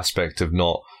the whole aspect of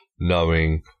not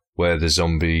knowing where the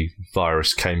zombie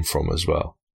virus came from as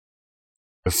well?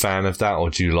 A fan of that, or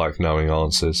do you like knowing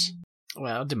answers?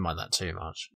 Well, I didn't mind that too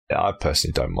much. Yeah, I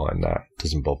personally don't mind that. It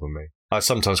doesn't bother me. I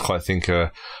sometimes quite think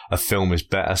a film is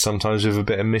better sometimes with a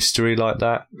bit of mystery like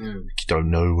that. You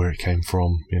don't know where it came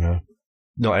from, you know.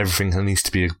 Not everything needs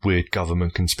to be a weird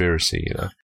government conspiracy, you know.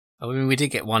 I mean, we did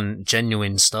get one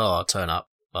genuine star turn up.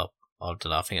 Well, I don't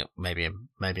know, I think maybe I'm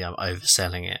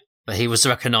overselling it. But he was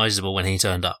recognisable when he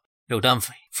turned up. Phil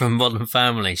Dunphy from Modern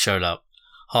Family showed up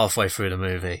halfway through the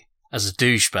movie as a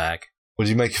douchebag. What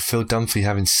do you make of Phil Dunphy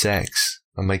having sex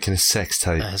and making a sex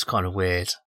tape? It's kind of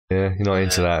weird. Yeah, you're not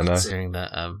into that, no? Considering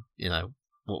that, you know,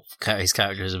 what his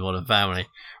character is in Modern Family.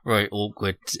 Very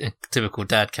awkward, typical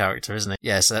dad character, isn't it?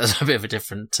 Yeah, so that's a bit of a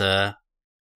different... I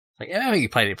think he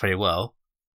played it pretty well.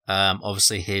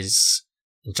 Obviously, his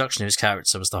introduction of his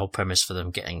character was the whole premise for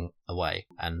them getting away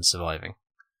and surviving.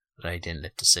 But they didn't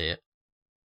live to see it.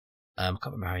 I can't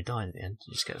remember how he died at the end.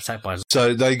 He just got attacked by...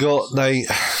 So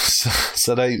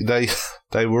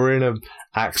they were in an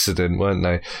accident, weren't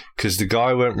they? Because the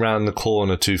guy went round the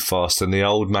corner too fast, and the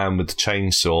old man with the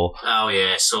chainsaw... Oh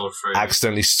yeah, sawed through.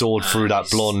 Accidentally sawed through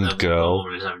that blonde girl.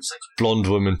 Blonde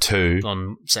woman too.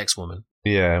 Blonde sex woman.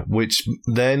 Yeah, which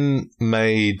then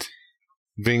made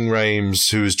Ving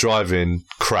Rhames, who was driving,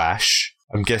 crash.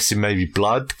 I'm guessing maybe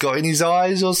blood got in his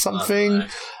eyes or something.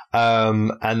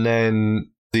 And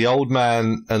then the old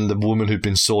man and the woman who'd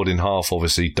been sawed in half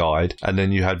obviously died. And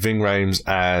then you had Ving Rhames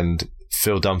and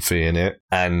Phil Dunphy in it.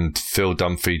 And Phil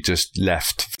Dunphy just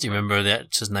left. Do you remember the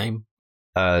actor's name?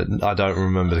 I don't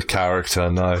remember the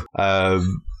character, no. I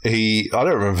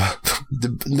don't remember.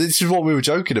 This is what we were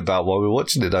joking about while we were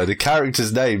watching it, though. The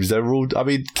characters' names, they're all,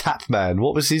 Catman,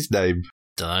 what was his name?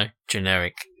 Don't know.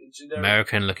 Generic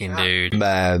American looking dude.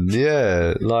 Man,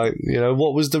 yeah. Like,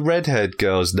 what was the redhead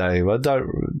girl's name?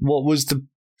 What was the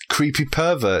creepy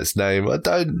pervert's name? I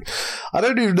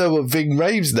don't even know what Ving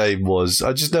Rhames' name was.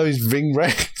 I just know he's Ving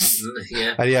Rhames.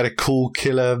 Yeah. And he had a cool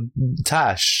killer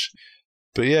tash.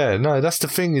 But yeah, no, that's the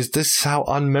thing, is this is how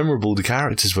unmemorable the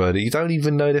characters were, that you don't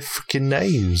even know their freaking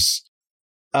names.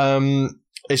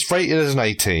 It's rated as an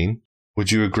 18.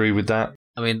 Would you agree with that?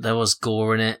 I mean, there was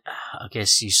gore in it. I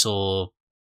guess you saw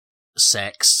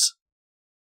sex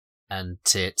and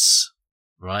tits,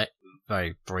 right?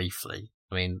 Very briefly.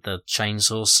 I mean, the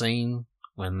chainsaw scene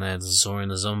when they're sawing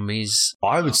the zombies.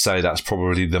 I would say that's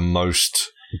probably the most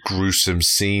gruesome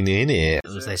scene in it.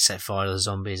 They set fire to the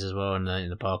zombies as well in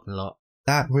the parking lot.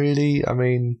 That really, I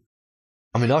mean,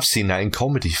 I've seen that in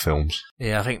comedy films.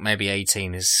 Yeah, I think maybe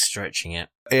 18 is stretching it.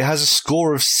 It has a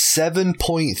score of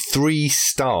 7.3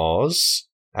 stars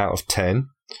out of 10,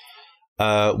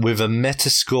 with a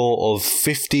Metascore of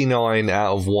 59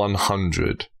 out of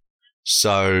 100.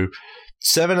 So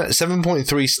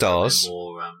 7.3 stars.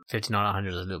 59 out of 100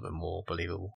 is a little bit more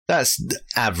believable. That's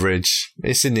average.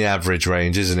 It's in the average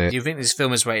range, isn't it? Do you think this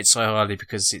film is rated so highly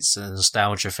because it's a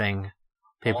nostalgia thing?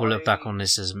 People look back on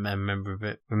this as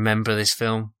remember this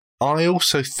film. I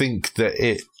also think that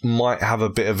it might have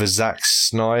a bit of a Zack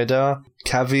Snyder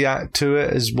caveat to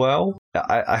it as well.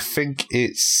 I think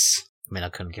it's... I mean, I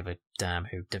couldn't give a damn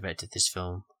who directed this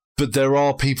film. But there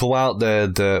are people out there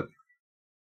that,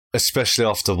 especially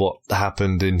after what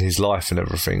happened in his life and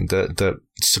everything, that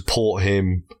support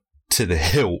him to the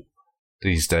hilt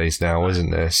these days now, isn't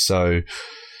there? So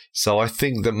I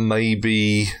think that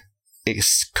maybe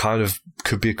it's kind of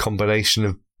could be a combination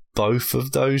of both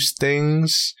of those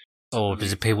things. Or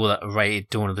is it people that rated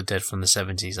Dawn of the Dead from the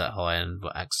 70s that high and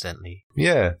were accidentally?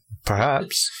 Yeah,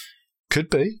 perhaps. Could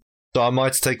be. So I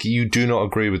might take it you do not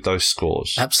agree with those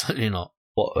scores. Absolutely not.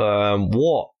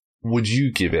 What would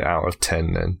you give it out of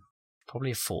 10 then?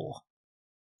 Probably a 4.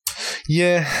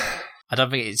 Yeah. I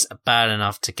don't think it's bad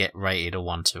enough to get rated a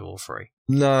 1, 2, or 3.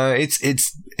 No,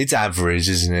 it's average,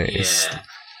 isn't it? Yeah. It's,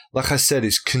 like I said,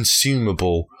 it's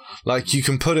consumable. Like, you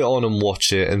can put it on and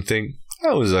watch it and think,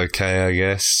 that was okay, I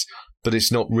guess. But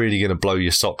it's not really going to blow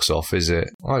your socks off, is it?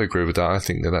 I'd agree with that. I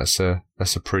think that's a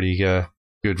pretty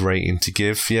good rating to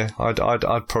give. Yeah,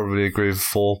 I'd probably agree with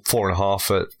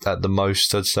 4.5 at the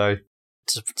most, I'd say.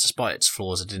 Despite its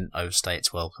flaws, it didn't overstay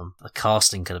its welcome. The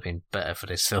casting could have been better for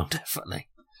this film, definitely.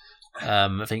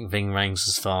 I think Ving Rhames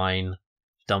was fine.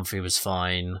 Dunphy was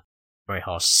fine. Very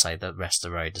harsh to say that the rest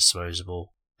are very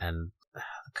disposable. And the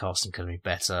casting could have been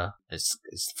better. It's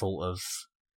the fault of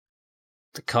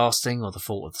the casting or the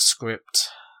fault of the script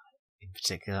in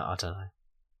particular. I don't know.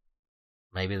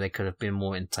 Maybe they could have been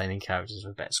more entertaining characters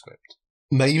with a better script.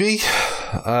 Maybe.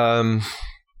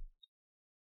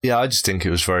 Yeah, I just think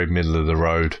it was very middle of the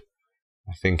road.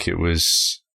 I think it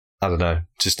was, I don't know,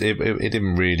 just it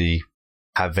didn't really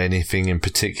have anything in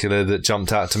particular that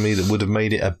jumped out to me that would have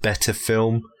made it a better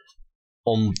film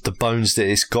on the bones that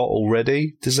it's got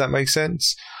already. Does that make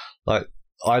sense? Like,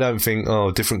 I don't think,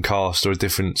 a different cast or a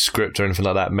different script or anything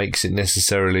like that makes it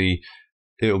necessarily,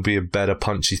 it'll be a better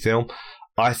punchy film.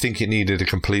 I think it needed a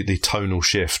completely tonal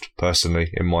shift, personally,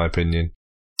 in my opinion.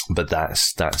 But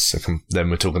then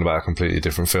we're talking about a completely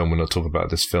different film. We're not talking about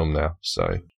this film now.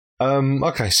 So,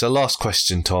 okay. So, last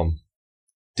question, Tom.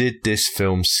 Did this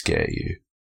film scare you?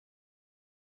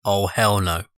 Oh, hell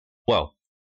no. Well,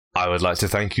 I would like to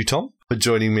thank you, Tom, for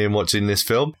joining me and watching this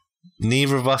film.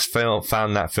 Neither of us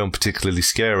found that film particularly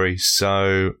scary,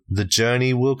 so the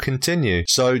journey will continue.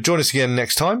 So join us again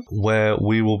next time, where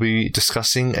we will be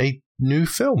discussing a new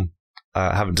film.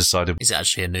 I haven't decided. Is it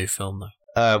actually a new film, though?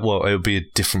 Well, it'll be a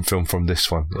different film from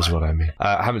this one, is what I mean.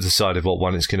 I haven't decided what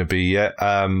one it's going to be yet.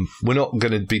 We're not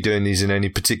going to be doing these in any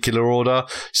particular order,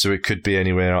 so it could be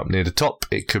anywhere up near the top.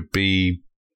 It could be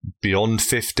beyond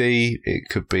 50. It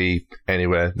could be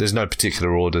anywhere. There's no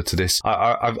particular order to this.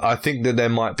 I think that there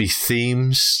might be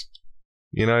themes,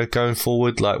 going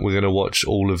forward. Like, we're going to watch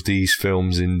all of these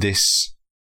films in this,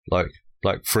 like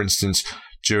for instance,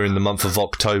 during the month of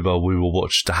October, we will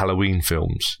watch the Halloween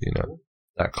films,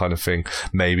 that kind of thing.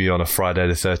 Maybe on a Friday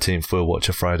the 13th, we'll watch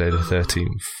a Friday the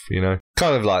 13th, you know?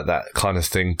 Kind of like that kind of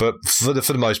thing. But for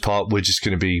the most part, we're just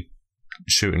going to be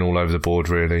shooting all over the board,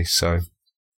 really. So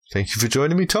thank you for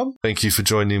joining me, Tom. Thank you for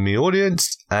joining me,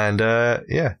 audience. And,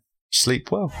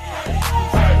 sleep well.